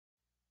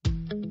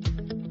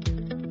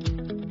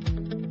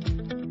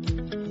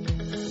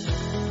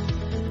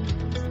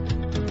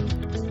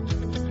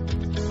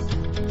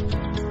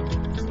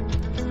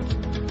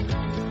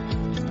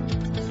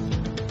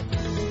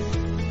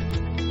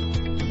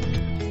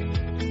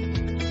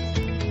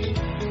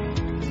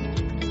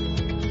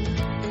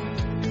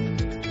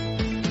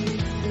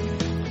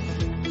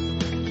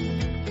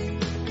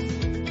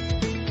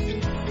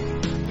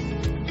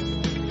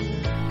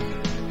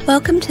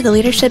Welcome to the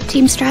Leadership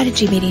Team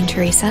Strategy Meeting,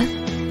 Teresa.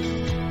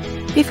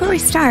 Before we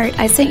start,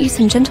 I sent you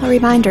some gentle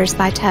reminders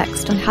by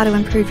text on how to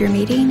improve your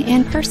meeting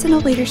and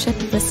personal leadership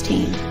of this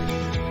team.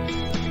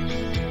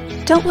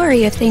 Don't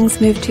worry if things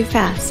move too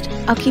fast.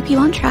 I'll keep you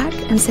on track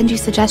and send you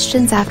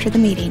suggestions after the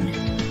meeting.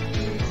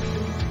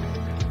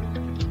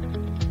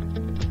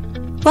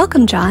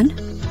 Welcome, John.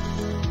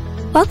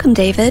 Welcome,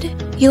 David.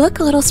 You look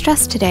a little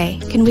stressed today.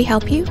 Can we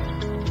help you?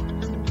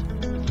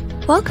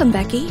 Welcome,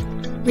 Becky.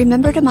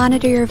 Remember to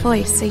monitor your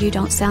voice so you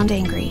don't sound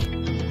angry.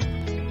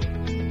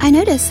 I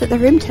notice that the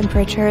room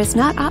temperature is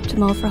not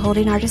optimal for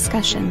holding our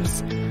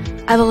discussions.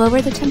 I will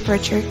lower the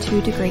temperature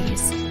 2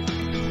 degrees.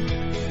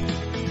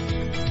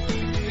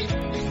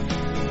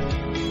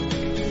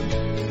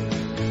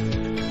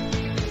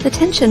 The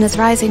tension is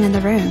rising in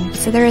the room,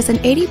 so there is an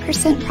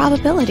 80%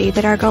 probability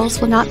that our goals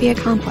will not be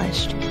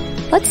accomplished.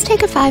 Let's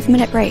take a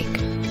 5-minute break.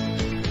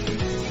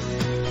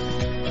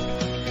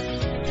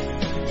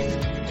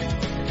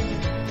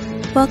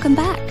 Welcome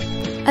back.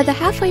 At the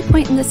halfway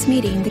point in this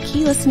meeting, the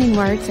key listening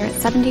words are at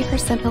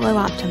 70% below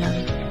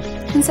optimum.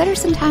 Consider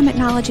some time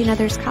acknowledging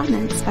others'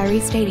 comments by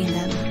restating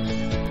them.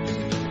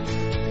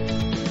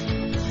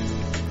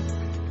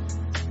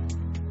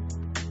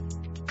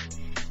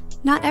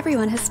 Not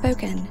everyone has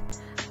spoken.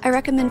 I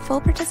recommend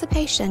full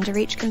participation to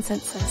reach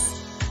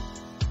consensus.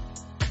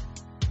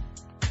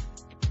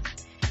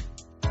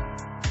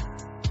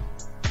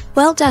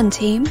 Well done,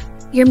 team.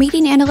 Your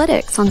meeting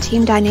analytics on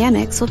team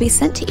dynamics will be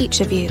sent to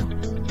each of you.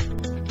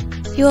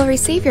 You will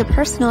receive your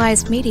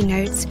personalized meeting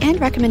notes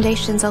and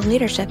recommendations on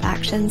leadership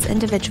actions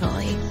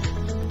individually.